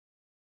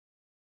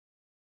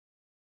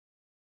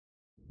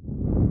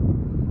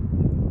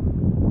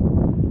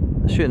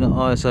shooting at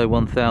ISO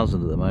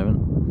 1000 at the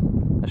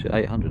moment. Actually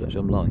 800 actually,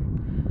 I'm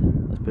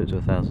lying. Let's put it to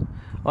 1000.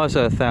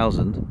 ISO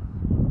 1000.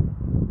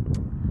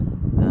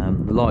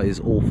 The light is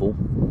awful.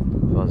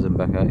 If I zoom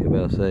back out you'll be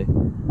able to see.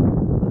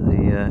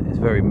 It's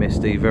very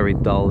misty, very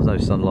dull, there's no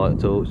sunlight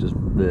at all, it's just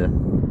there.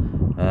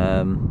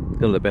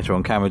 Gonna look better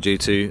on camera due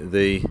to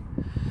the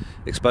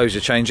exposure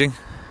changing.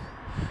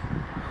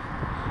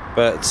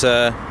 But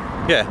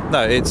yeah,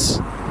 no, it's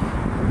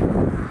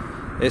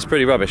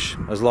pretty rubbish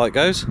as light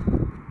goes.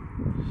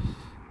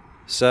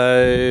 So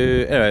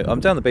anyway, I'm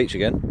down the beach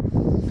again.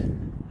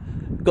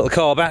 Got the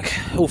car back,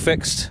 all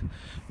fixed.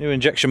 New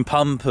injection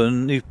pump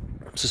and new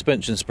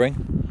suspension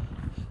spring.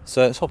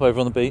 So let's hop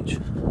over on the beach.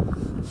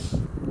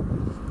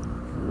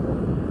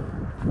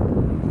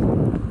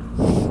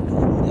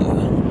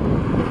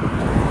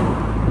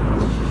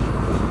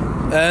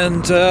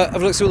 And have a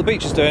look, see what the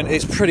beach is doing.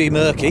 It's pretty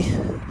murky.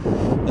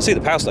 I see the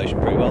power station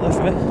pretty well there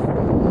for me,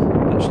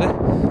 actually.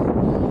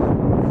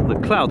 The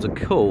clouds are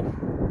cool.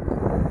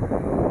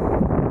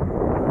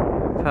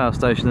 Power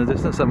station in the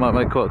distance, that might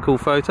make quite a cool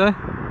photo.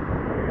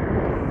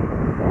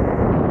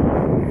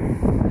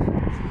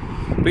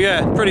 But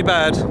yeah, pretty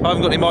bad. I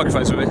haven't got any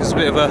microphones with me. It's a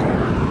bit of a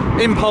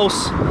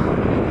impulse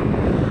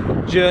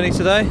journey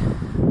today.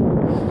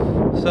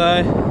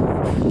 So,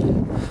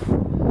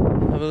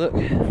 have a look.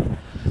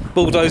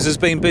 Bulldozer's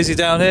been busy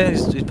down here.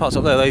 He's parked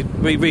up there. They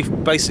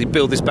basically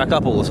build this back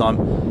up all the time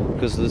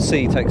because the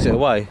sea takes it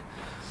away.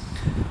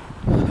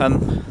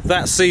 And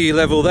that sea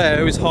level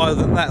there is higher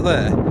than that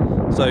there.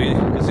 So you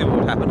can see what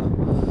would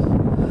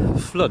happen.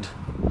 Flood.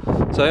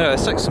 So anyway,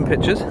 let's take some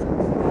pictures. There's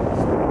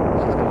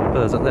a couple of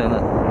birds up there, isn't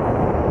it?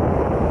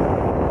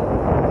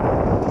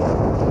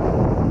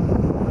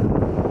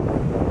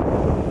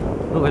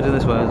 Not heading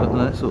this way, is it?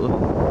 No, sort of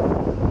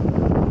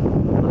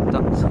like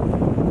ducks.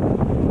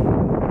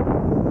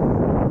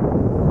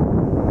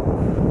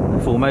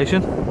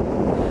 Formation.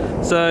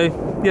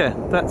 So yeah,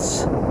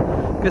 that's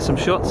get some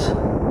shots.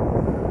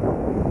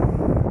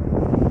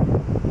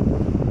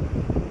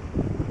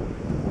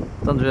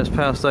 Dungeness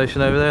power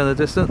station over there in the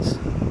distance.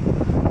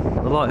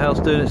 The lighthouse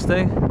doing its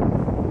thing.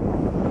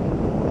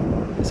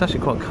 It's actually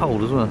quite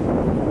cold as well.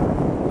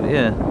 But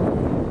yeah.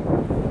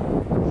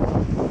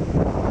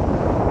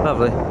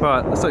 Lovely.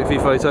 Right, let's take a few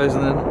photos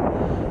and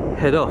then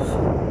head off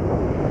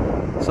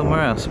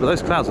somewhere else. But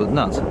those clouds look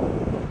nuts.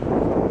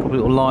 Probably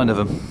a little line of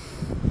them.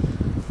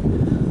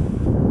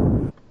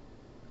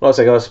 Like I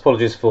say guys,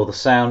 apologies for the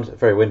sound,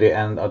 very windy,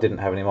 and I didn't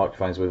have any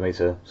microphones with me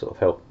to sort of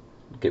help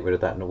get rid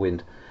of that in the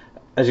wind.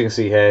 As you can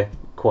see here,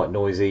 quite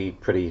noisy,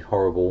 pretty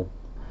horrible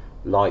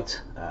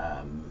light.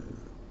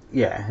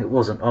 Yeah, I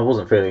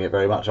wasn't feeling it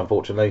very much,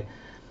 unfortunately.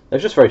 It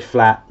was just very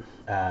flat,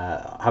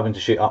 having to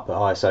shoot up at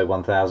ISO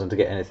 1000 to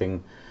get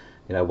anything,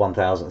 you know,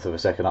 1,000th of a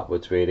second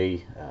upwards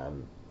really,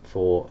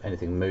 for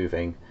anything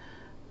moving.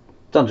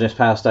 Dungeness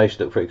power station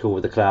looked pretty cool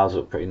with the clouds,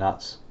 looked pretty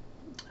nuts.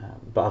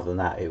 But other than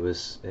that, it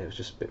was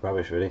just a bit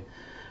rubbish really.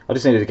 I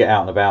just needed to get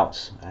out and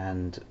about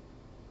and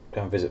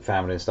go and visit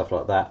family and stuff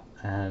like that,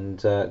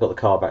 and got the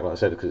car back like I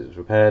said because it was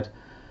repaired.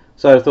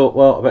 So I thought,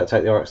 well, I better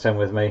take the RX10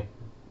 with me.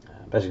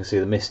 As you can see,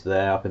 the mist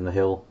there up in the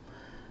hill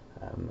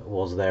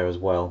was there as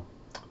well.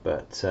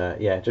 But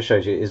yeah, it just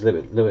shows you it is a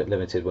little bit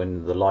limited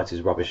when the light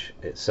is rubbish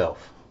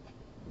itself.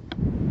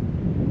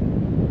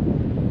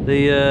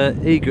 The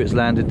egret's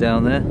landed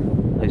down there.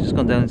 He's just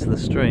gone down into the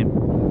stream.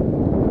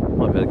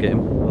 Might be able to get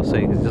him. We'll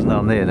see, because he doesn't know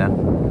I'm near now.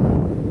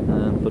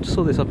 But just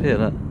saw this up here,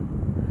 look.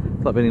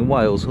 It's like being in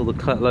Wales, all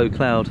the low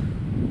cloud.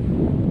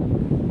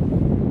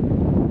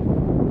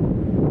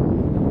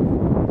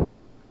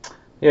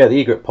 Yeah, the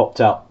egret popped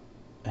up,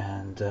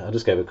 and I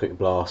just gave it a quick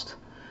blast.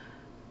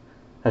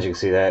 As you can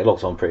see there, it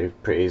locked on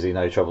pretty easy,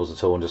 no troubles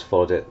at all, and just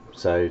followed it.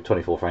 So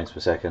 24 frames per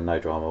second, no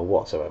drama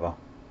whatsoever.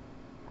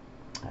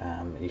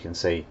 You can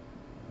see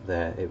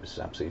there, it was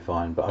absolutely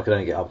fine, but I could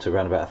only get up to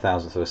around about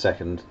 1,000th of a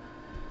second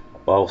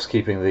whilst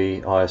keeping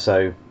the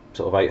ISO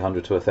sort of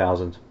 800 to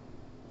 1,000.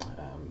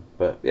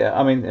 But yeah,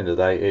 I mean, at the end of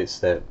the day,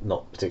 they're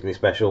not particularly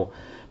special.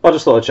 But I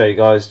just thought I'd show you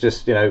guys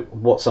just, you know,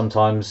 what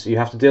sometimes you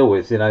have to deal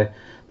with. You know,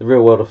 the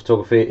real world of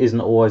photography isn't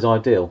always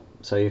ideal,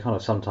 so you kind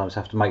of sometimes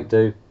have to make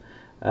do.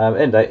 End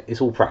of the day, it's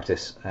all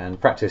practice,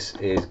 and practice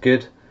is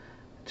good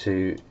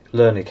to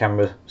learn your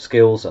camera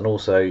skills and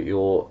also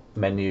your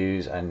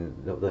menus and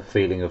the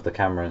feeling of the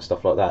camera and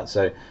stuff like that.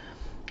 So,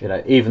 you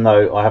know, even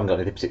though I haven't got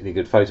any particularly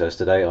good photos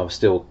today, I'm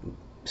still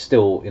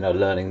you know,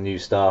 learning new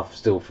stuff,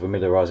 still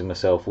familiarising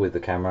myself with the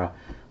camera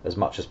as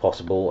much as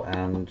possible,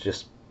 and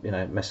just, you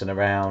know, messing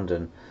around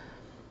and,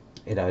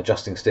 you know,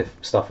 adjusting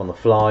stuff on the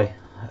fly,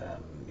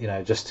 you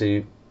know, just to,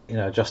 you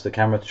know, adjust the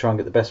camera to try and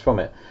get the best from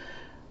it.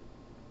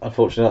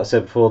 Unfortunately, like I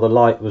said before, the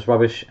light was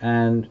rubbish,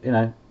 and, you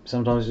know,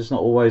 sometimes it's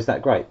not always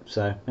that great.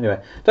 So anyway,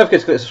 don't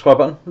forget to click the subscribe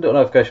button, little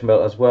notification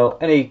bell as well.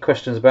 Any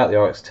questions about the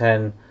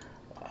RX10,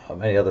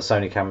 any other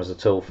Sony cameras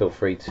at all, feel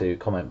free to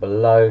comment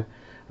below,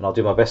 and I'll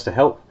do my best to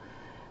help.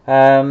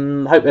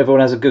 Hope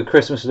everyone has a good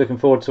Christmas, looking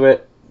forward to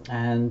it,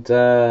 and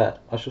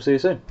I shall see you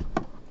soon.